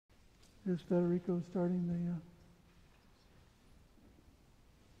Is Federico starting the...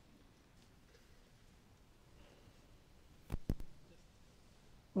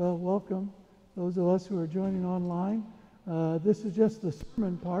 Well, welcome, those of us who are joining online. This is just the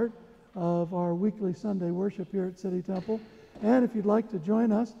sermon part of our weekly Sunday worship here at City Temple. And if you'd like to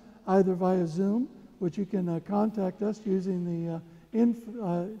join us, either via Zoom, which you can contact us using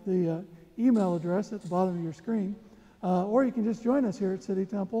the email address at the bottom of your screen, or you can just join us here at City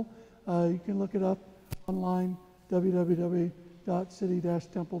Temple. You can look it up online,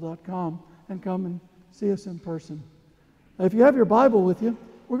 www.city-temple.com, and come and see us in person. If you have your Bible with you,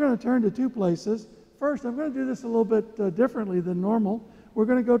 we're going to turn to two places. First, I'm going to do this a little bit differently than normal. We're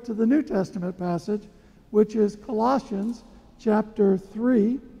going to go to the New Testament passage, which is Colossians chapter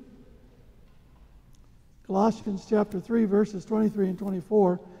 3. Colossians chapter 3, verses 23 and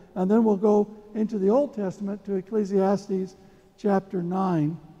 24. And then we'll go into the Old Testament to Ecclesiastes chapter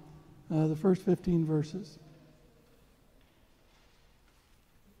 9, the first 15 verses.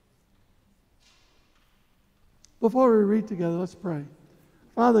 Before we read together, let's pray.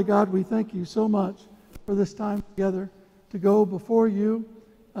 Father God, we thank you so much for this time together to go before you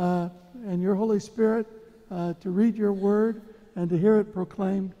and your Holy Spirit to read your word and to hear it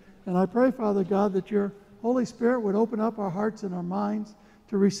proclaimed. And I pray, Father God, that your Holy Spirit would open up our hearts and our minds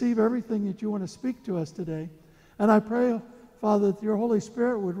to receive everything that you want to speak to us today. And I pray, Father, that your Holy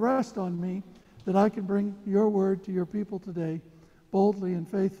Spirit would rest on me, that I can bring your word to your people today boldly and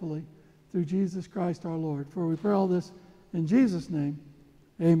faithfully through Jesus Christ our Lord. For we pray all this in Jesus' name.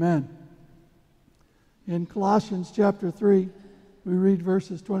 Amen. In Colossians chapter 3, we read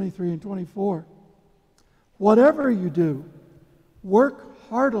verses 23 and 24. Whatever you do, work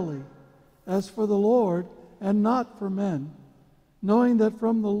heartily as for the Lord and not for men, knowing that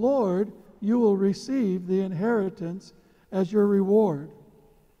from the Lord you will receive the inheritance as your reward.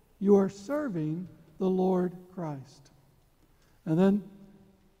 You are serving the Lord Christ. And then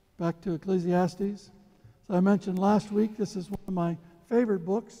back to Ecclesiastes. As I mentioned last week, this is one of my favorite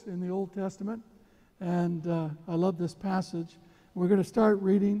books in the Old Testament, and I love this passage. We're going to start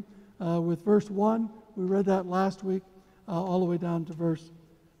reading with verse 1. We read that last week, all the way down to verse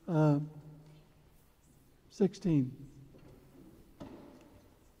 16.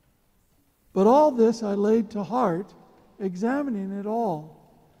 But all this I laid to heart, examining it all,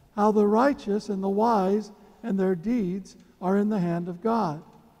 how the righteous and the wise and their deeds are in the hand of God.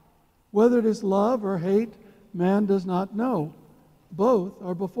 Whether it is love or hate, man does not know. Both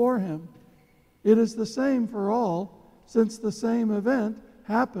are before him. It is the same for all, since the same event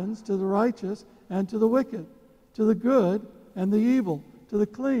happens to the righteous and to the wicked, to the good and the evil, to the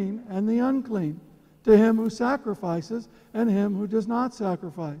clean and the unclean, to him who sacrifices and him who does not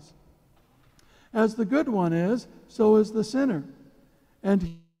sacrifice. As the good one is, so is the sinner. And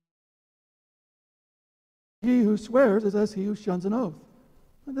he who swears is as he who shuns an oath.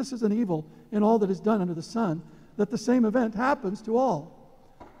 And this is an evil in all that is done under the sun, that the same event happens to all.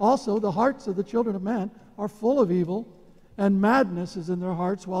 Also, the hearts of the children of man are full of evil, and madness is in their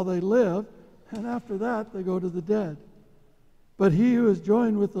hearts while they live, and after that they go to the dead. But he who is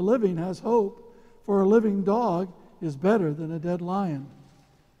joined with the living has hope, for a living dog is better than a dead lion.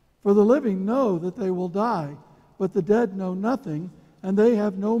 For the living know that they will die, but the dead know nothing, and they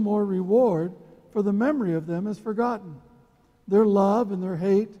have no more reward, for the memory of them is forgotten. Their love and their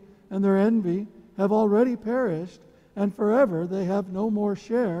hate and their envy have already perished, and forever they have no more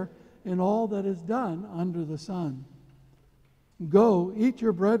share in all that is done under the sun. Go, eat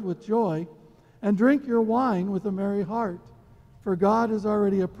your bread with joy, and drink your wine with a merry heart, for God has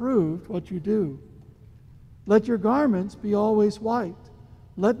already approved what you do. Let your garments be always white.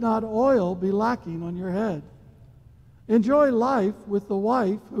 Let not oil be lacking on your head. Enjoy life with the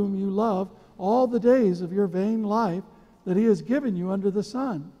wife whom you love all the days of your vain life that he has given you under the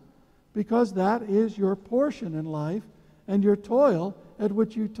sun, because that is your portion in life and your toil at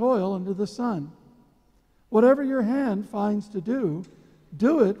which you toil under the sun. Whatever your hand finds to do,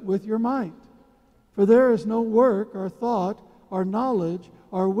 do it with your might. For there is no work or thought or knowledge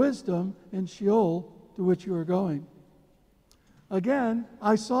or wisdom in Sheol to which you are going. Again,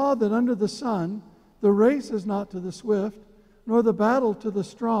 I saw that under the sun the race is not to the swift, nor the battle to the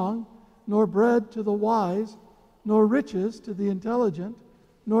strong, nor bread to the wise, nor riches to the intelligent,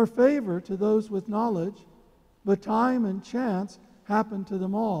 nor favor to those with knowledge, but time and chance happen to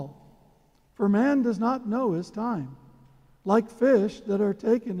them all. For man does not know his time. Like fish that are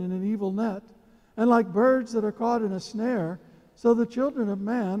taken in an evil net, and like birds that are caught in a snare, so the children of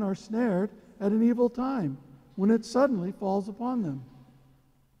man are snared at an evil time, when it suddenly falls upon them.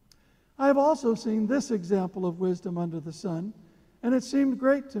 I have also seen this example of wisdom under the sun, and it seemed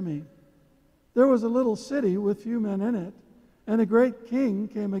great to me, There was a little city with few men in it, and a great king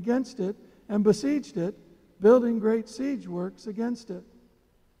came against it and besieged it, building great siege works against it.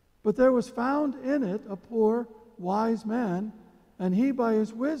 But there was found in it a poor, wise man, and he by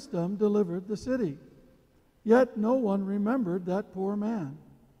his wisdom delivered the city. Yet no one remembered that poor man.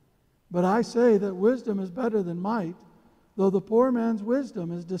 But I say that wisdom is better than might, though the poor man's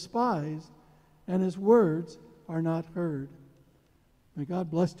wisdom is despised, and his words are not heard. May God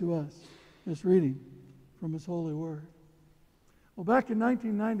bless to us this reading from His holy word. Well, back in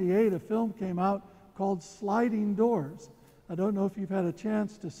 1998, a film came out called Sliding Doors. I don't know if you've had a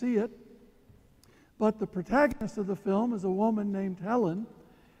chance to see it, but the protagonist of the film is a woman named Helen,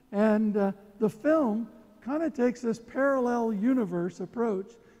 and the film kind of takes this parallel universe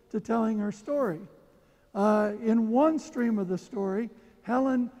approach to telling her story. In one stream of the story,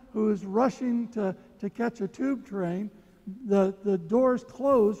 Helen, who is rushing to catch a tube train, the doors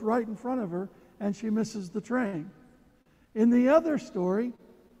close right in front of her, and she misses the train. In the other story,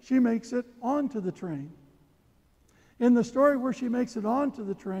 she makes it onto the train. In the story where she makes it onto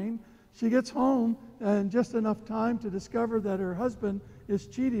the train, she gets home in just enough time to discover that her husband is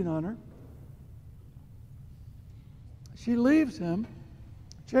cheating on her. She leaves him,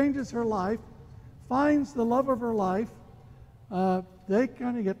 changes her life, finds the love of her life. They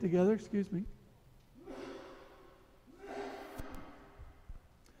kind of get together, excuse me.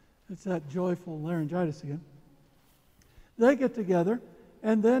 It's that joyful laryngitis again. They get together,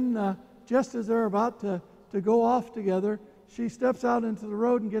 and then just as they're about to go off together, she steps out into the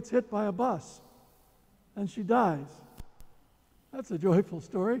road and gets hit by a bus, and she dies. That's a joyful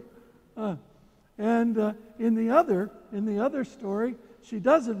story. And in the other story, she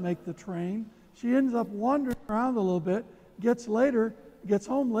doesn't make the train. She ends up wandering around a little bit, gets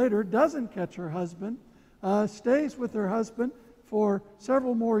home later, doesn't catch her husband, stays with her husband for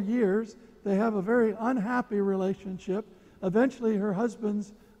several more years. They have a very unhappy relationship. Eventually, her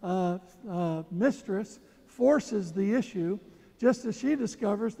husband's mistress forces the issue just as she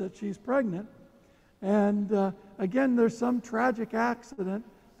discovers that she's pregnant. And again, there's some tragic accident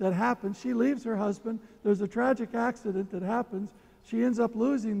that happens. She leaves her husband. There's a tragic accident that happens. She ends up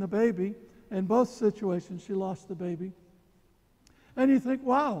losing the baby. In both situations, she lost the baby. And you think,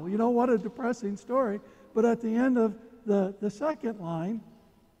 wow, you know, what a depressing story. But at the end of the second line,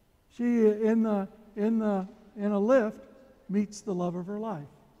 she, in a lift, meets the love of her life.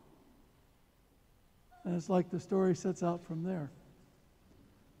 And it's like the story sets out from there.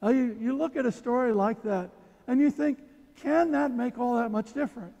 Now you look at a story like that, and you think, can that make all that much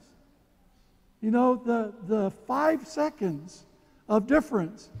difference? You know, the 5 seconds of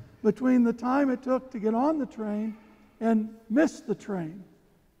difference between the time it took to get on the train and miss the train,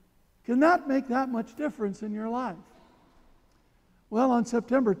 can that make that much difference in your life? Well, on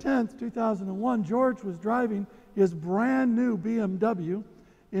September 10th, 2001, George was driving his brand new BMW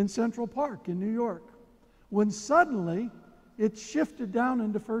in Central Park in New York, when suddenly it shifted down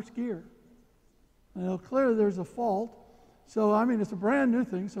into first gear. Now, clearly there's a fault. So, I mean, it's a brand new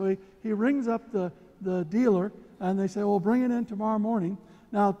thing. So he rings up the dealer, and they say, well, bring it in tomorrow morning.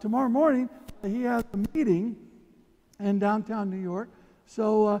 Now, tomorrow morning, he has a meeting in downtown New York.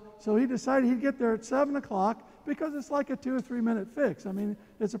 So he decided he'd get there at 7 o'clock because it's like a 2 or 3 minute fix. I mean,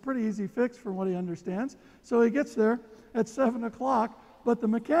 it's a pretty easy fix from what he understands. So he gets there at 7 o'clock, but the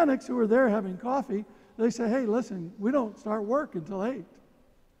mechanics who are there having coffee, they say, hey, listen, we don't start work until 8.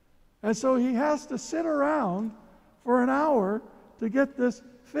 And so he has to sit around for an hour to get this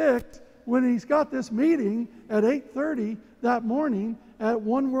fixed when he's got this meeting at 8:30 that morning at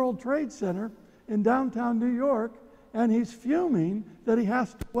One World Trade Center in downtown New York, and he's fuming that he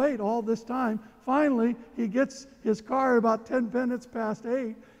has to wait all this time. Finally, he gets his car about 10 minutes past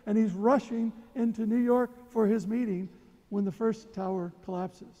 8, and he's rushing into New York for his meeting when the first tower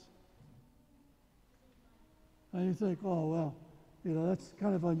collapses. And you think, oh, well, you know, that's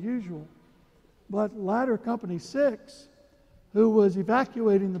kind of unusual. But Ladder Company 6, who was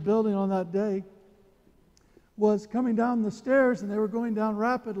evacuating the building on that day, was coming down the stairs, and they were going down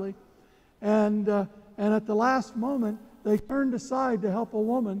rapidly. And at the last moment, they turned aside to help a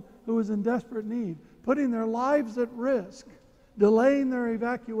woman who was in desperate need, putting their lives at risk, delaying their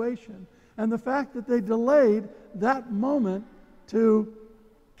evacuation. And the fact that they delayed that moment to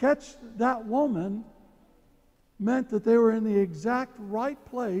catch that woman meant that they were in the exact right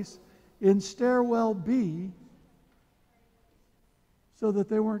place in stairwell B so that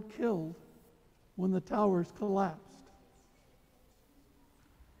they weren't killed when the towers collapsed.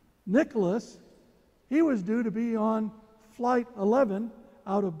 Nicholas, he was due to be on Flight 11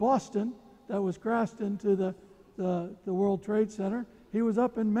 out of Boston that was crashed into the World Trade Center. He was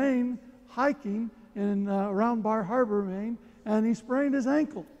up in Maine hiking in around Bar Harbor, Maine, and he sprained his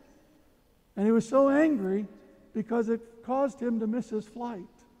ankle. And he was so angry because it caused him to miss his flight.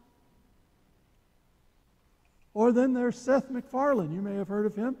 Or then there's Seth MacFarlane. You may have heard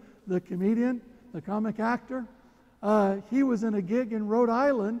of him, the comedian, the comic actor. He was in a gig in Rhode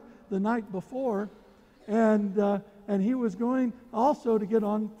Island the night before, and he was going also to get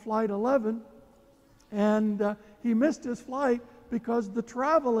on Flight 11, and he missed his flight because the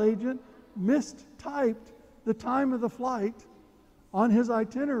travel agent mistyped the time of the flight on his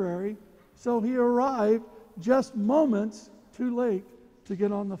itinerary, so he arrived just moments too late to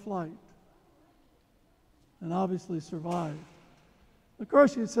get on the flight, and obviously survived. Of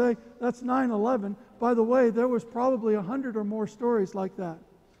course, you'd say, that's 9/11. By the way, there was probably 100 or more stories like that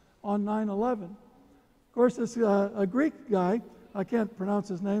on 9/11. Of course, this a Greek guy, I can't pronounce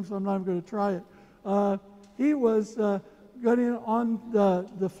his name, so I'm not even going to try it. He was getting on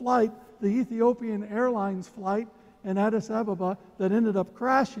the flight, the Ethiopian Airlines flight in Addis Ababa that ended up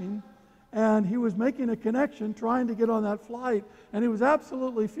crashing, and he was making a connection trying to get on that flight, and he was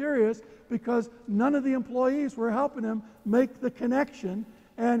absolutely furious because none of the employees were helping him make the connection,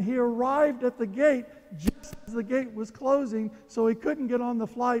 and he arrived at the gate just as the gate was closing, so he couldn't get on the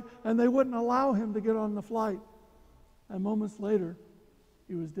flight, and they wouldn't allow him to get on the flight. And moments later,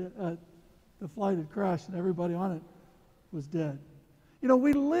 he was dead. The flight had crashed, and everybody on it was dead. You know,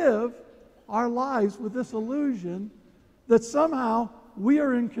 we live our lives with this illusion that somehow we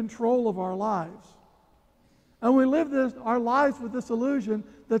are in control of our lives. And we live our lives with this illusion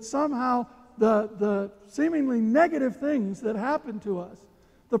that somehow the seemingly negative things that happen to us,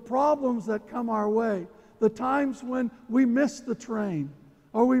 the problems that come our way, the times when we miss the train,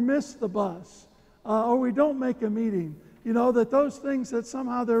 or we miss the bus, or we don't make a meeting, you know, that those things that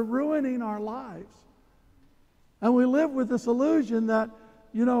somehow they're ruining our lives. And we live with this illusion that,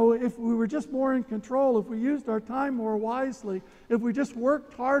 you know, if we were just more in control, if we used our time more wisely, if we just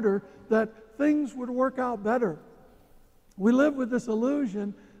worked harder, that things would work out better. We live with this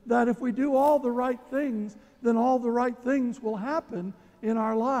illusion that if we do all the right things, then all the right things will happen in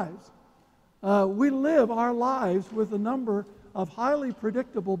our lives. We live our lives with a number of highly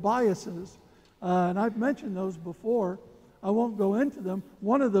predictable biases, and I've mentioned those before. I won't go into them.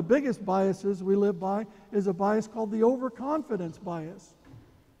 One of the biggest biases we live by is a bias called the overconfidence bias,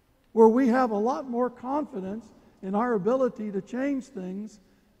 where we have a lot more confidence in our ability to change things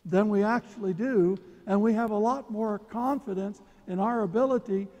than we actually do, and we have a lot more confidence in our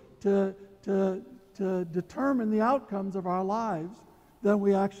ability to determine the outcomes of our lives than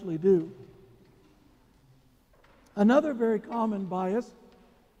we actually do. Another very common bias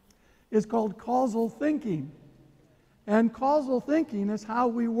is called causal thinking. And causal thinking is how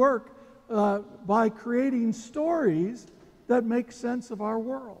we work by creating stories that make sense of our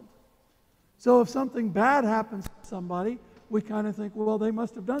world. So if something bad happens to somebody, we kind of think, well, they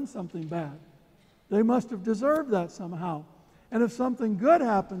must have done something bad. They must have deserved that somehow. And if something good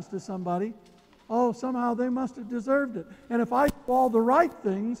happens to somebody, oh, somehow they must have deserved it. And if I do all the right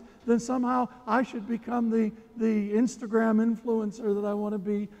things, then somehow I should become the Instagram influencer that I want to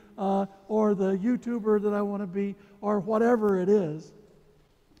be, or the YouTuber that I want to be, or whatever it is.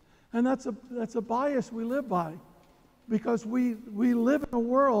 And that's a bias we live by, because we live in a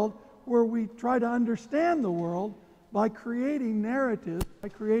world where we try to understand the world by creating narratives, by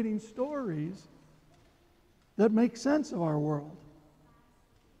creating stories that make sense of our world.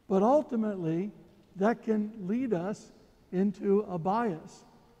 But ultimately, that can lead us into a bias,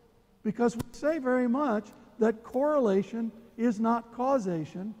 because we say very much that correlation is not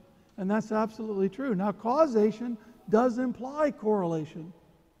causation, and that's absolutely true. Now, causation does imply correlation.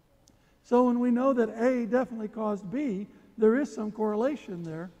 So when we know that A definitely caused B, there is some correlation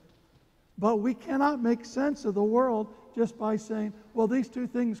there. But we cannot make sense of the world just by saying, well, these two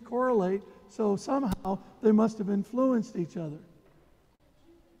things correlate, so somehow they must have influenced each other.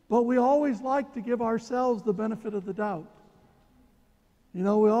 But we always like to give ourselves the benefit of the doubt. You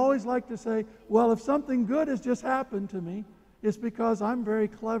know, we always like to say, well, if something good has just happened to me, it's because I'm very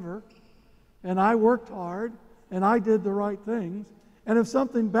clever, and I worked hard, and I did the right things. And if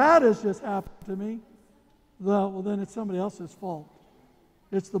something bad has just happened to me, well, then it's somebody else's fault.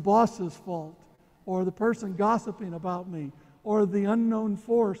 It's the boss's fault, or the person gossiping about me, or the unknown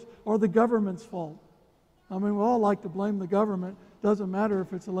force, or the government's fault. I mean, we all like to blame the government. Doesn't matter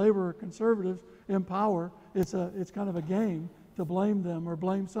if it's a Labor or Conservatives in power. It's kind of a game to blame them or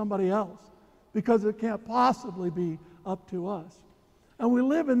blame somebody else, because it can't possibly be up to us. And we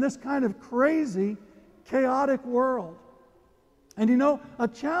live in this kind of crazy, chaotic world. And you know, a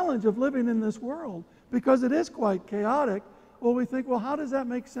challenge of living in this world, because it is quite chaotic, well, we think, well, how does that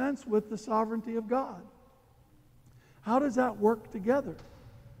make sense with the sovereignty of God? How does that work together?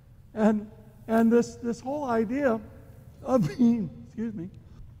 And this whole idea of being, excuse me,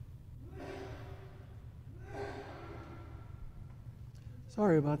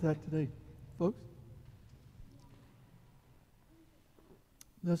 sorry about that today, folks.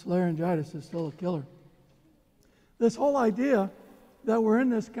 This laryngitis is still a killer. This whole idea that we're in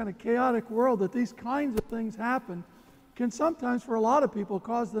this kind of chaotic world, that these kinds of things happen, can sometimes, for a lot of people,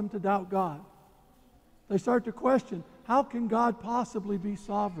 cause them to doubt God. They start to question, how can God possibly be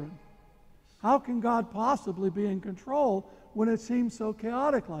sovereign? How can God possibly be in control when it seems so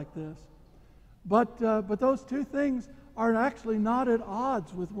chaotic like this? But those two things are actually not at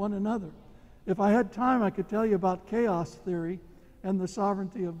odds with one another. If I had time, I could tell you about chaos theory and the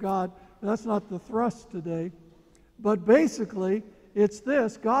sovereignty of God. That's not the thrust today. But basically, it's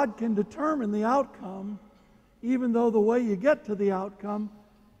this: God can determine the outcome, even though the way you get to the outcome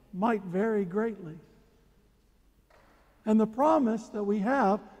might vary greatly. And the promise that we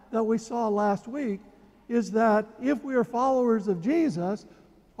have, that we saw last week, is that if we are followers of Jesus,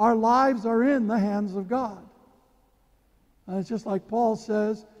 our lives are in the hands of God. And it's just like Paul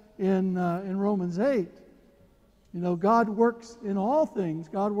says in Romans 8. You know, God works in all things.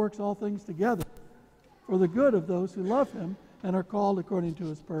 God works all things together for the good of those who love Him and are called according to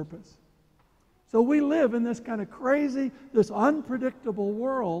His purpose. So we live in this kind of crazy, this unpredictable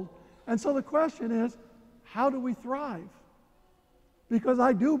world. And so the question is, how do we thrive? Because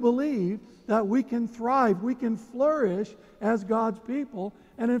I do believe that we can thrive, we can flourish as God's people.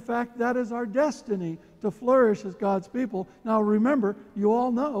 And in fact, that is our destiny, to flourish as God's people. Now remember, you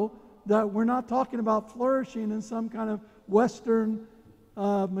all know that we're not talking about flourishing in some kind of Western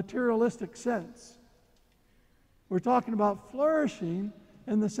materialistic sense. We're talking about flourishing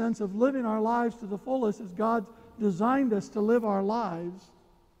in the sense of living our lives to the fullest as God designed us to live our lives.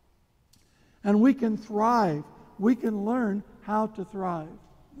 And we can thrive. We can learn how to thrive.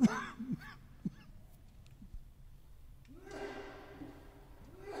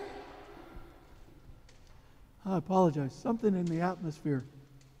 I apologize. Something in the atmosphere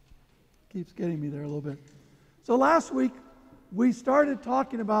keeps getting me there a little bit. So last week, we started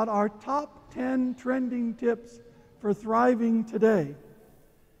talking about our top 10 trending tips for thriving today.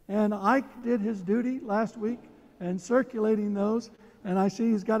 And Ike did his duty last week and circulating those. And I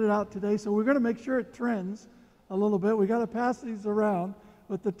see he's got it out today. So we're going to make sure it trends a little bit. We got to pass these around.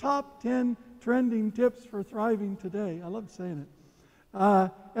 But the top 10 trending tips for thriving today. I love saying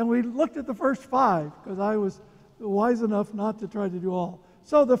it. And we looked at the first 5 because I was wise enough not to try to do all.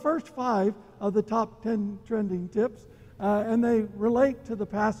 So the first 5 of the top 10 trending tips, and they relate to the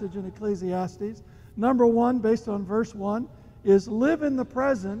passage in Ecclesiastes. Number 1, based on verse 1, is live in the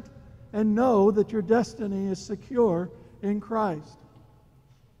present and know that your destiny is secure in Christ.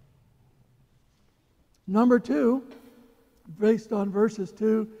 Number 2, based on verses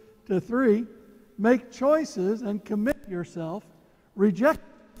 2 to 3, make choices and commit yourself. Reject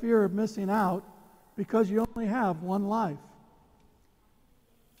fear of missing out because you only have one life.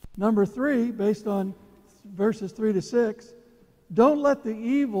 Number 3, based on verses 3 to 6, don't let the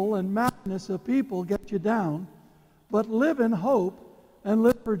evil and madness of people get you down, but live in hope and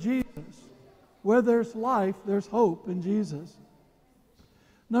live for Jesus. Where there's life, there's hope in Jesus.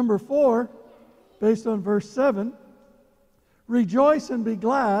 Number 4, based on verse 7, rejoice and be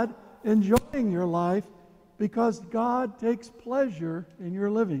glad, enjoying your life, because God takes pleasure in your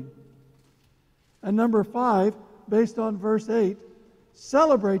living. And number 5, based on verse 8,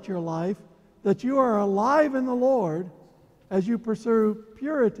 celebrate your life, that you are alive in the Lord as you pursue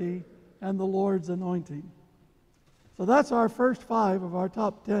purity and the Lord's anointing. So that's our first 5 of our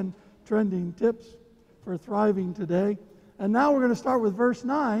top 10 trending tips for thriving today. And now we're going to start with verse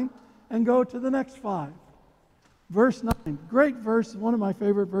 9 and go to the next 5. Verse 9, great verse, one of my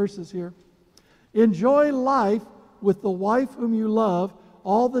favorite verses here. Enjoy life with the wife whom you love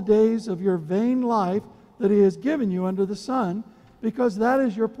all the days of your vain life that He has given you under the sun, because that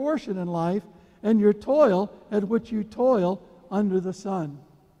is your portion in life, and your toil at which you toil under the sun.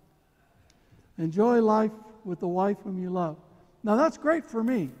 Enjoy life with the wife whom you love. Now that's great for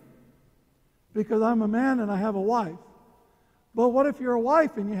me, because I'm a man and I have a wife. But what if you're a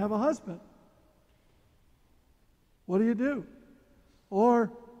wife and you have a husband? What do you do?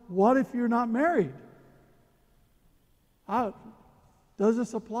 Or what if you're not married? How does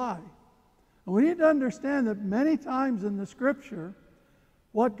this apply? And we need to understand that many times in the Scripture,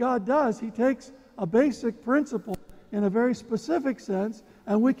 what God does, He takes a basic principle in a very specific sense,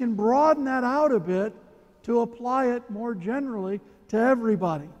 and we can broaden that out a bit to apply it more generally to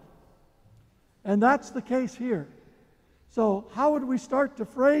everybody. And that's the case here. So how would we start to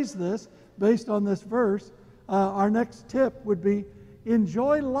phrase this based on this verse? Our next tip would be,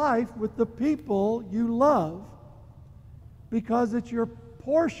 enjoy life with the people you love, because it's your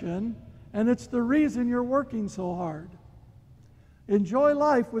portion and it's the reason you're working so hard. Enjoy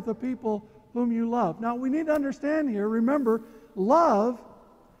life with the people whom you love. Now, we need to understand here, remember, love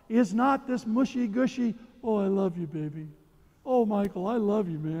is not this mushy-gushy, oh, I love you, baby. Oh, Michael, I love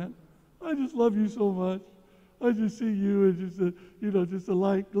you, man. I just love you so much. I just see you and just a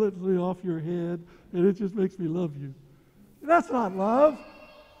light glittering off your head, and it just makes me love you. That's not love.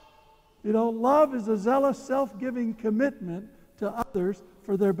 Love is a zealous, self-giving commitment to others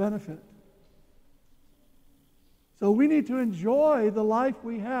for their benefit. So we need to enjoy the life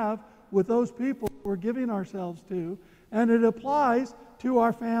we have with those people we're giving ourselves to, and it applies to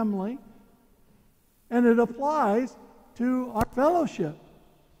our family, and it applies to our fellowship,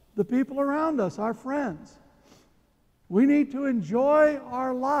 the people around us, our friends. We need to enjoy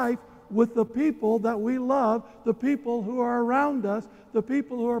our life with the people that we love, the people who are around us, the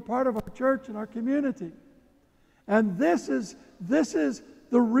people who are part of our church and our community. And this is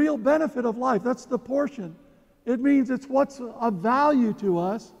the real benefit of life. That's the portion. It means it's what's of value to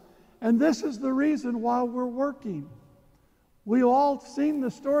us, and this is the reason why we're working. We've all seen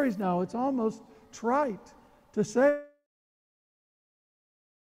the stories now. It's almost trite to say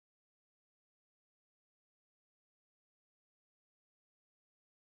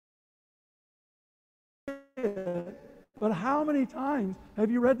it, but how many times have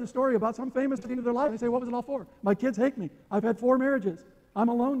you read the story about some famous at the end of their life and they say, what was it all for? My kids hate me. I've had 4 marriages. I'm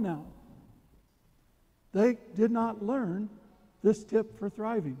alone now. They did not learn this tip for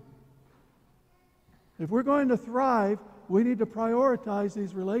thriving. If we're going to thrive, we need to prioritize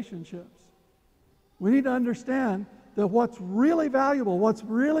these relationships. We need to understand that what's really valuable, what's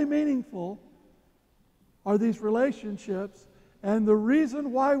really meaningful, are these relationships, and the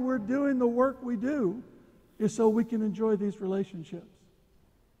reason why we're doing the work we do is so we can enjoy these relationships.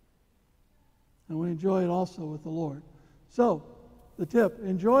 And we enjoy it also with the Lord. So, the tip,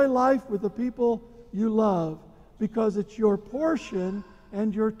 enjoy life with the people you love, because it's your portion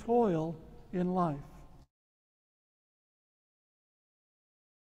and your toil in life.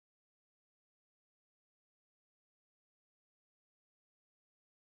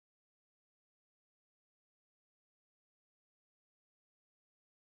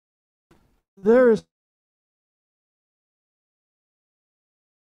 There is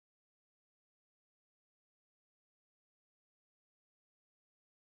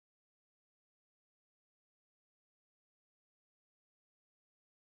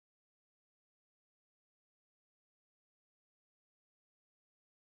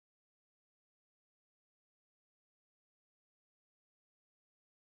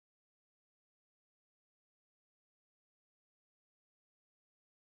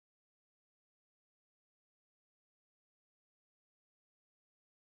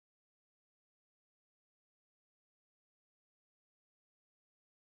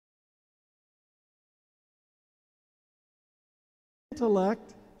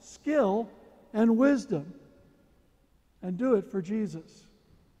intellect, skill, and wisdom. And do it for Jesus.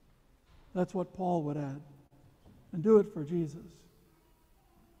 That's what Paul would add. And do it for Jesus.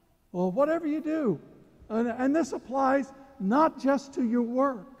 Well, whatever you do, and this applies not just to your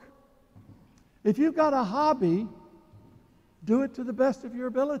work. If you've got a hobby, do it to the best of your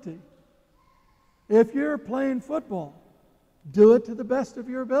ability. If you're playing football, do it to the best of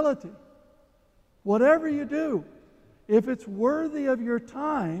your ability. Whatever you do, if it's worthy of your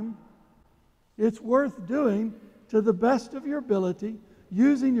time, it's worth doing to the best of your ability,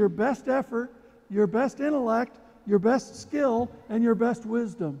 using your best effort, your best intellect, your best skill, and your best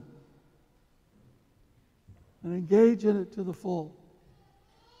wisdom. And engage in it to the full.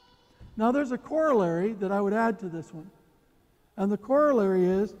 Now there's a corollary that I would add to this one. And the corollary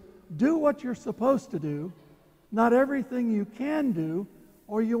is, do what you're supposed to do, not everything you can do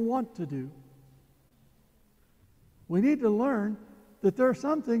or you want to do. We need to learn that there are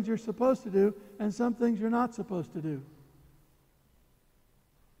some things you're supposed to do and some things you're not supposed to do.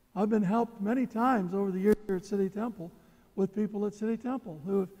 I've been helped many times over the years here at City Temple with people at City Temple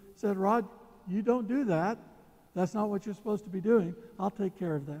who have said, Rod, you don't do that. That's not what you're supposed to be doing. I'll take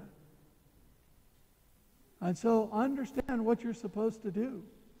care of that. And so understand what you're supposed to do.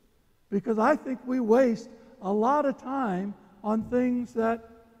 Because I think we waste a lot of time on things that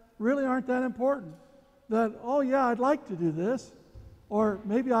really aren't that important. That, oh yeah, I'd like to do this, or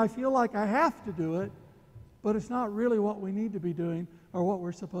maybe I feel like I have to do it, but it's not really what we need to be doing or what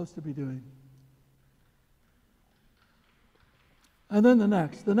we're supposed to be doing. And then the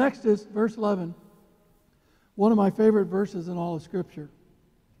next is verse 11. One of my favorite verses in all of Scripture.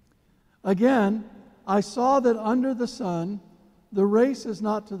 Again, I saw that under the sun, the race is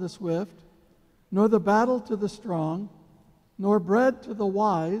not to the swift, nor the battle to the strong, nor bread to the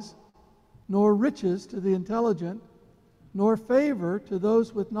wise, nor riches to the intelligent, nor favor to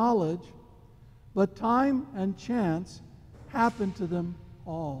those with knowledge, but time and chance happen to them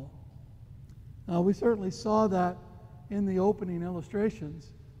all. Now, we certainly saw that in the opening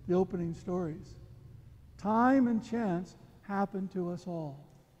illustrations, the opening stories. Time and chance happen to us all.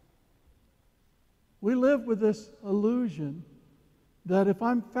 We live with this illusion that if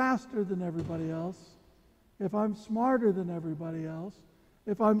I'm faster than everybody else, if I'm smarter than everybody else,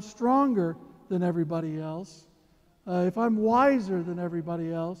 if I'm stronger than everybody else, if I'm wiser than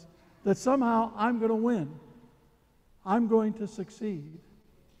everybody else, that somehow I'm going to win. I'm going to succeed.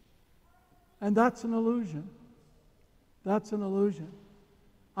 And that's an illusion. That's an illusion.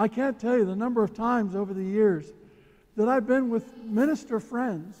 I can't tell you the number of times over the years that I've been with minister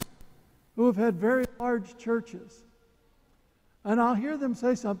friends who have had very large churches. And I'll hear them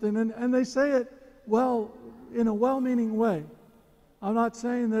say something, and they say it well, in a well-meaning way. I'm not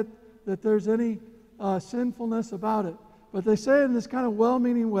saying that there's any sinfulness about it, but they say it in this kind of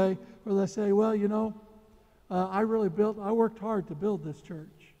well-meaning way where they say, well, you know, I worked hard to build this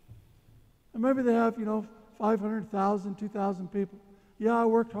church. And maybe they have, 500,000, 2,000 people. Yeah, I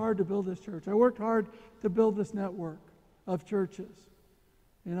worked hard to build this church. I worked hard to build this network of churches.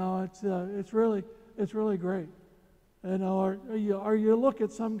 It's really great. Or you look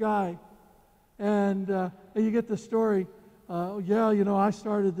at some guy and you get the story, I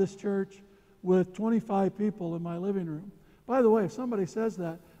started this church with 25 people in my living room. By the way, if somebody says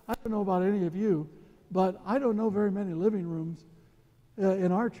that, I don't know about any of you, but I don't know very many living rooms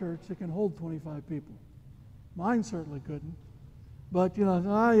in our church that can hold 25 people. Mine certainly couldn't. But,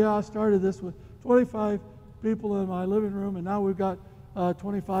 I started this with 25 people in my living room, and now we've got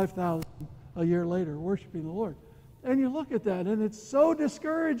 25,000 a year later worshiping the Lord. And you look at that, and it's so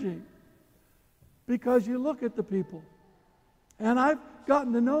discouraging because you look at the people. And I've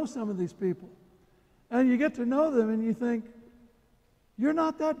gotten to know some of these people. And you get to know them, and you think, you're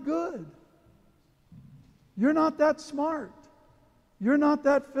not that good. You're not that smart. You're not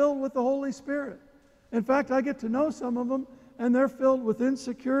that filled with the Holy Spirit. In fact, I get to know some of them, and they're filled with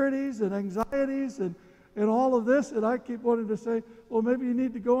insecurities and anxieties and all of this, and I keep wanting to say, well, maybe you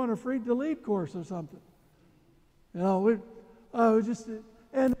need to go on a free to lead course or something. And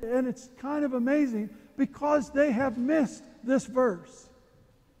it's kind of amazing because they have missed this verse.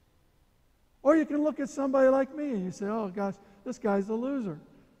 Or you can look at somebody like me and you say, oh gosh, this guy's a loser.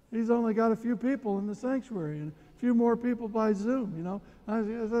 He's only got a few people in the sanctuary and a few more people by Zoom,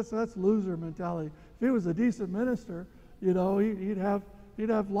 That's loser mentality. If he was a decent minister, he'd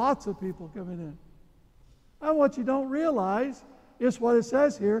have lots of people coming in. And what you don't realize is what it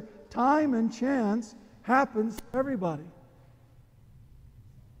says here, time and chance happens to everybody.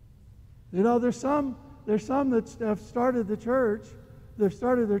 There's some that have started the church, they've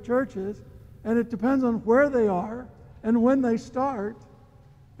started their churches, and it depends on where they are and when they start,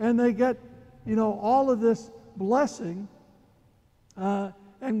 and they get, all of this blessing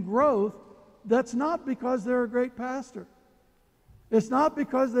and growth. That's not because they're a great pastor. It's not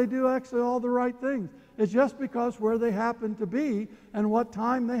because they do actually all the right things. It's just because where they happen to be and what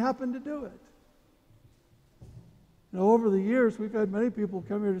time they happen to do it. Over the years, we've had many people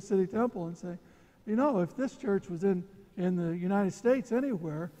come here to City Temple and say, if this church was in the United States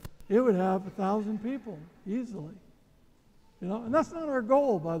anywhere, it would have 1,000 people easily. And that's not our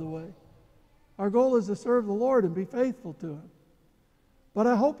goal, by the way. Our goal is to serve the Lord and be faithful to Him. But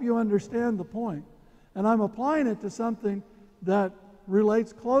I hope you understand the point. And I'm applying it to something that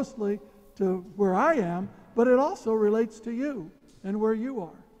relates closely to where I am, but it also relates to you and where you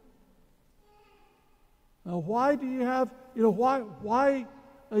are. Now, why do you have, why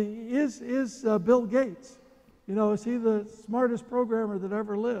is Bill Gates, is he the smartest programmer that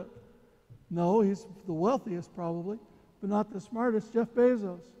ever lived? No, he's the wealthiest probably, but not the smartest. Jeff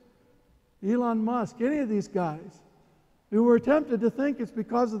Bezos, Elon Musk, any of these guys who were tempted to think it's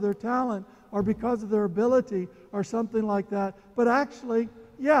because of their talent or because of their ability or something like that. But actually,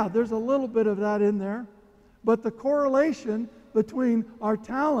 yeah, there's a little bit of that in there. But the correlation between our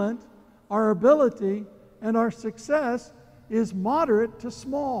talent, our ability, and our success is moderate to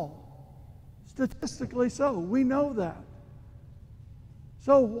small. Statistically so. We know that.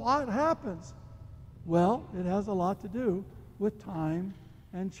 So what happens? Well, it has a lot to do with time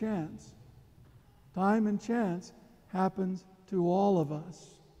and chance. Time and chance happens to all of us.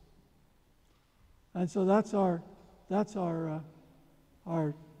 And so that's our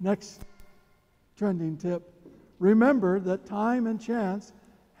next trending tip remember that time and chance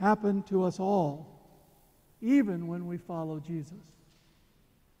happen to us all, even when we follow Jesus.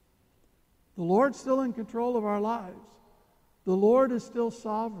 The Lord's still in control of our lives. The Lord is still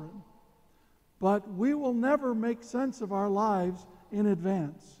sovereign. But we will never make sense of our lives in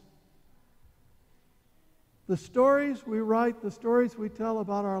advance. The stories we write, the stories we tell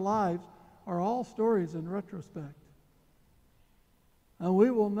about our lives are all stories in retrospect. And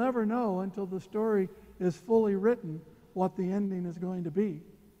we will never know until the story is fully written what the ending is going to be.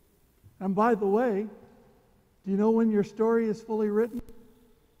 And by the way, do you know when your story is fully written?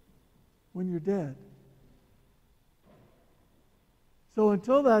 When you're dead. So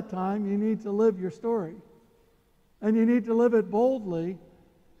until that time, you need to live your story. And you need to live it boldly.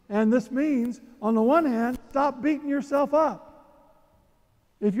 And this means, on the one hand, stop beating yourself up.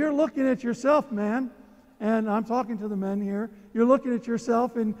 If you're looking at yourself, man, and I'm talking to the men here, you're looking at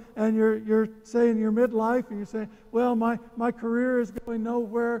yourself and you're saying your midlife, and you're saying, well, my career is going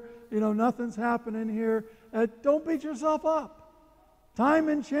nowhere, nothing's happening here. Don't beat yourself up. Time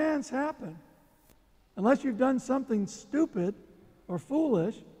and chance happen. Unless you've done something stupid or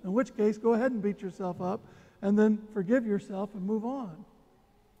foolish, in which case go ahead and beat yourself up and then forgive yourself and move on.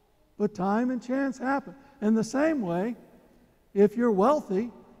 But time and chance happen. In the same way, if you're wealthy,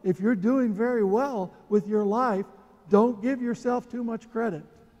 if you're doing very well with your life, don't give yourself too much credit.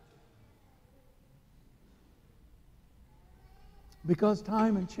 Because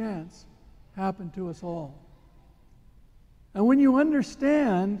time and chance happen to us all. And when you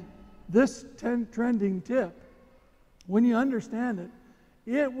understand this trending tip, when you understand it,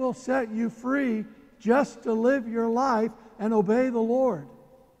 it will set you free just to live your life and obey the Lord.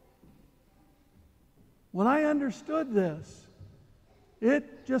 When I understood this,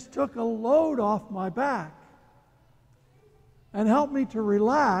 it just took a load off my back and helped me to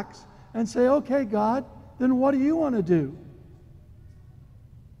relax and say, okay, God, then what do you want to do?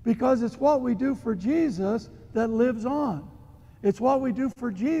 Because it's what we do for Jesus that lives on. It's what we do for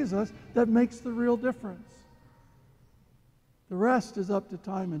Jesus that makes the real difference. The rest is up to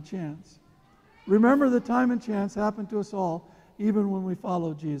time and chance. Remember that time and chance happen to us all, even when we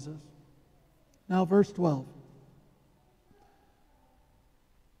follow Jesus. Now, verse 12.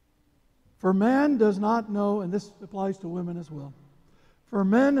 For man does not know, and this applies to women as well, for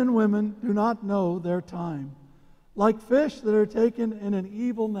men and women do not know their time, like fish that are taken in an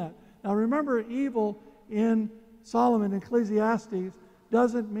evil net. Now remember, evil in Solomon, Ecclesiastes,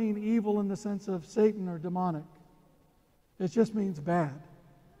 doesn't mean evil in the sense of Satan or demonic. It just means bad.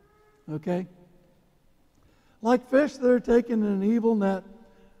 Okay? Like fish that are taken in an evil net,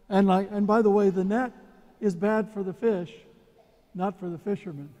 and by the way, the net is bad for the fish, not for the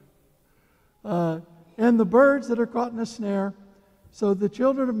fishermen. And the birds that are caught in a snare, so the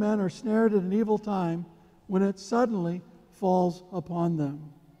children of men are snared at an evil time when it suddenly falls upon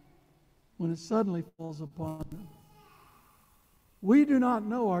them. When it suddenly falls upon them. We do not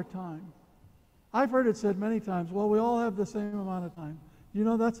know our time. I've heard it said many times, well, we all have the same amount of time. You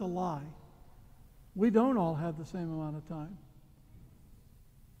know, that's a lie. We don't all have the same amount of time.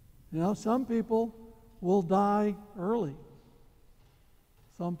 Some people will die early.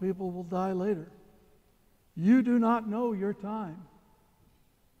 Some people will die later. You do not know your time.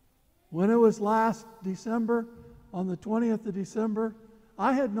 When it was last December, on the 20th of December,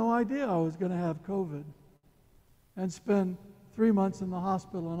 I had no idea I was going to have COVID and spend 3 months in the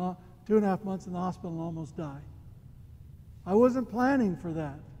hospital, and 2.5 months in the hospital and almost die. I wasn't planning for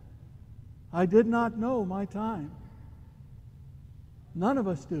that. I did not know my time. None of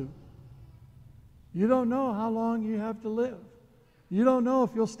us do. You don't know how long you have to live. You don't know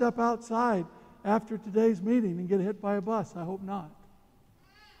if you'll step outside after today's meeting and get hit by a bus. I hope not.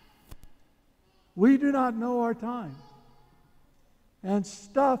 We do not know our time. And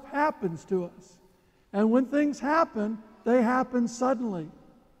stuff happens to us. And when things happen, they happen suddenly.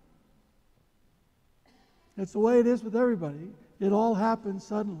 It's the way it is with everybody. It all happens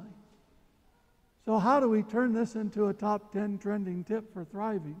suddenly. So how do we turn this into a top 10 trending tip for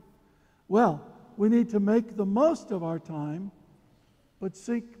thriving? Well, we need to make the most of our time, but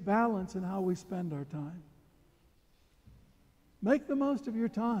seek balance in how we spend our time. Make the most of your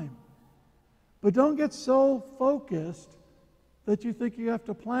time. But don't get so focused that you think you have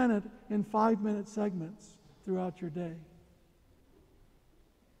to plan it in 5-minute segments throughout your day.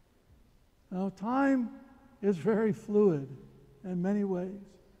 Now, time is very fluid in many ways.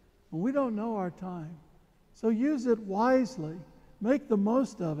 And we don't know our time. So use it wisely. Make the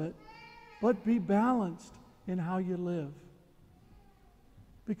most of it, but be balanced in how you live.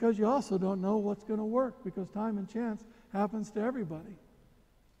 Because you also don't know what's going to work, because time and chance happens to everybody.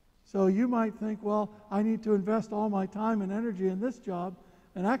 So you might think, well, I need to invest all my time and energy in this job,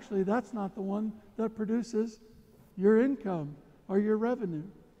 and actually that's not the one that produces your income or your revenue.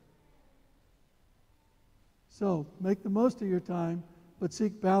 So make the most of your time, but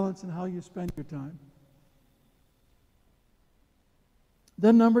seek balance in how you spend your time.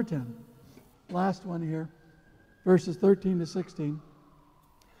 Then number 10, last one here, verses 13 to 16.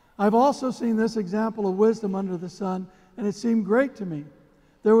 I've also seen this example of wisdom under the sun, and it seemed great to me.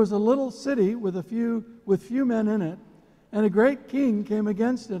 There was a little city with few men in it, and a great king came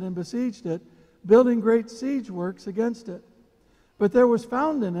against it and besieged it, building great siege works against it. But there was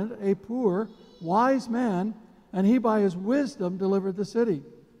found in it a poor, wise man, and he by his wisdom delivered the city.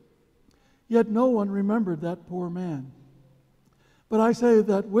 Yet no one remembered that poor man. But I say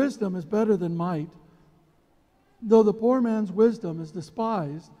that wisdom is better than might, though the poor man's wisdom is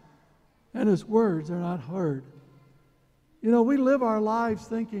despised, and his words are not heard. You know, we live our lives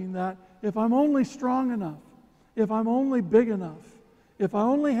thinking that if I'm only strong enough, if I'm only big enough, if I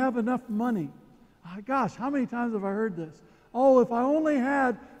only have enough money, gosh, how many times have I heard this? Oh, if I only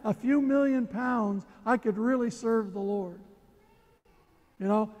had a few million pounds, I could really serve the Lord. You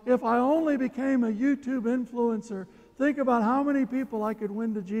know, if I only became a YouTube influencer, think about how many people I could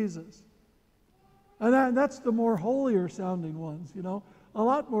win to Jesus. And that's the more holier sounding ones, you know. A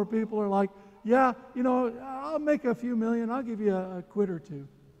lot more people are like, yeah, you know, I'll make a few million, I'll give you a quid or two.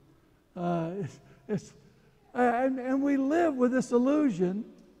 And we live with this illusion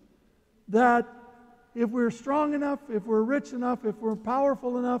that if we're strong enough, if we're rich enough, if we're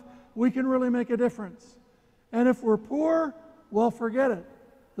powerful enough, we can really make a difference. And if we're poor, well, forget it.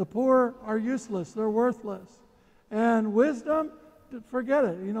 The poor are useless, they're worthless. And wisdom, forget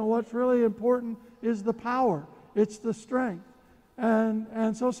it. You know, what's really important is the power. It's the strength.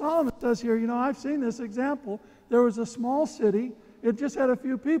 And so Solomon says here, you know, I've seen this example. There was a small city. It just had a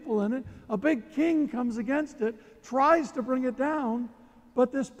few people in it. A big king comes against it, tries to bring it down,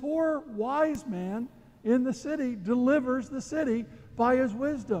 but this poor wise man in the city delivers the city by his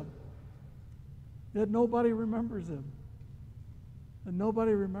wisdom. Yet nobody remembers him. And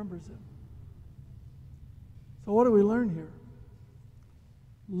nobody remembers him. So what do we learn here?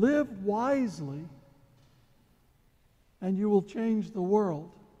 Live wisely, and you will change the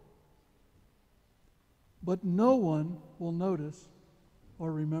world. But no one will notice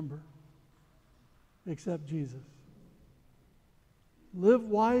or remember except Jesus. Live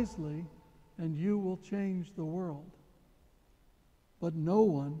wisely, and you will change the world. But no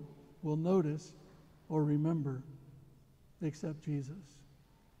one will notice or remember except Jesus.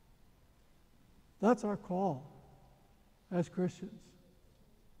 That's our call as Christians.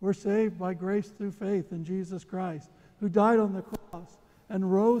 We're saved by grace through faith in Jesus Christ, who died on the cross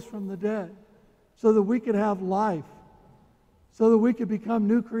and rose from the dead so that we could have life, so that we could become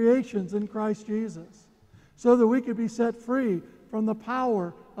new creations in Christ Jesus, so that we could be set free from the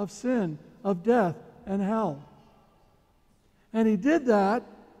power of sin, of death, and hell. And he did that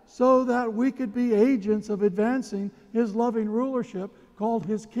so that we could be agents of advancing his loving rulership, called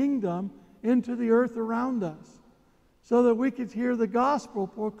his kingdom, into the earth around us, so that we could hear the gospel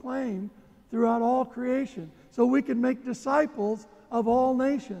proclaimed throughout all creation, so we could make disciples of all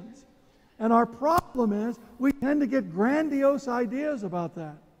nations. And our problem is we tend to get grandiose ideas about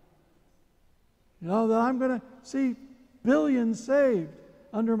that. You know, that I'm going to see billions saved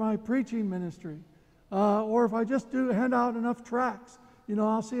under my preaching ministry. Or if I just hand out enough tracts, you know,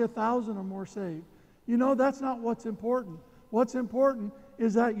 I'll see 1,000 or more saved. You know, that's not what's important. What's important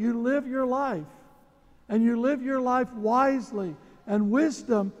is that you live your life, and you live your life wisely. And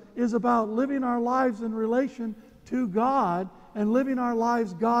wisdom is about living our lives in relation to God and living our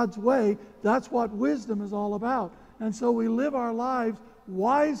lives God's way. That's what wisdom is all about. And so we live our lives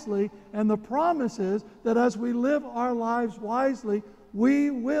wisely, and the promise is that as we live our lives wisely, we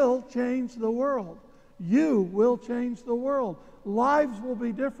will change the world. You will change the world. Lives will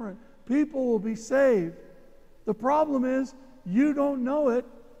be different. People will be saved. The problem is you don't know it,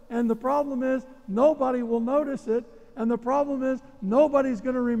 and the problem is nobody will notice it, and the problem is nobody's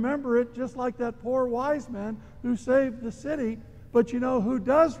going to remember it, just like that poor wise man who saved the city. But you know who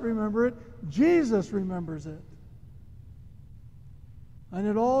does remember it? Jesus remembers it. And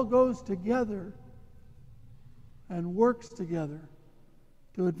it all goes together and works together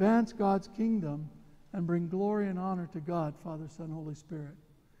to advance God's kingdom and bring glory and honor to God, Father, Son, Holy Spirit.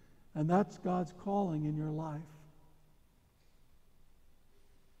 And that's God's calling in your life.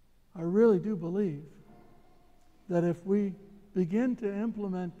 I really do believe that if we begin to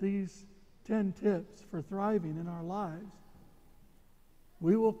implement these 10 tips for thriving in our lives,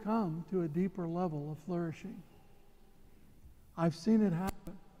 we will come to a deeper level of flourishing. I've seen it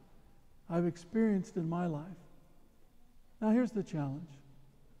happen. I've experienced in my life. Now here's the challenge.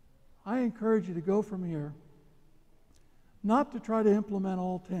 I encourage you to go from here, not to try to implement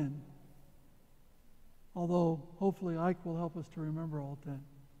all 10, although hopefully Ike will help us to remember all 10.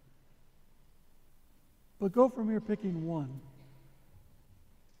 But go from here picking one,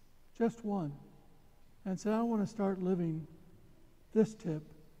 just one, and say, I want to start living this tip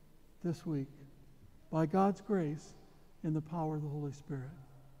this week by God's grace in the power of the Holy Spirit.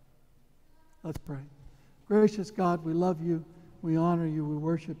 Let's pray. Gracious God, we love you, we honor you, we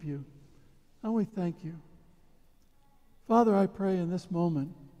worship you, and we thank you. Father, I pray in this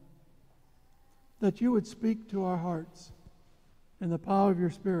moment that you would speak to our hearts in the power of your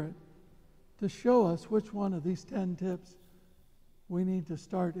Spirit to show us which one of these 10 tips we need to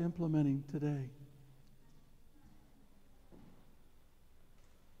start implementing today.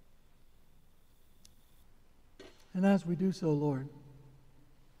 And as we do so, Lord,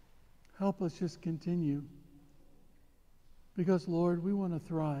 help us just continue. Because, Lord, we want to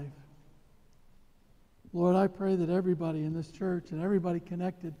thrive. Lord, I pray that everybody in this church and everybody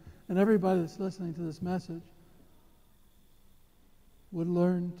connected and everybody that's listening to this message would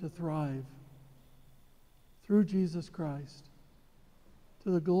learn to thrive through Jesus Christ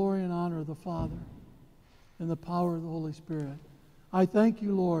to the glory and honor of the Father and the power of the Holy Spirit. I thank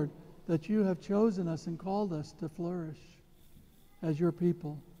you, Lord, that you have chosen us and called us to flourish as your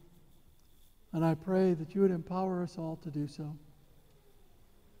people. And I pray that you would empower us all to do so.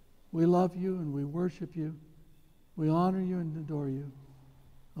 We love you and we worship you. We honor you and adore you.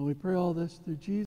 And we pray all this through Jesus.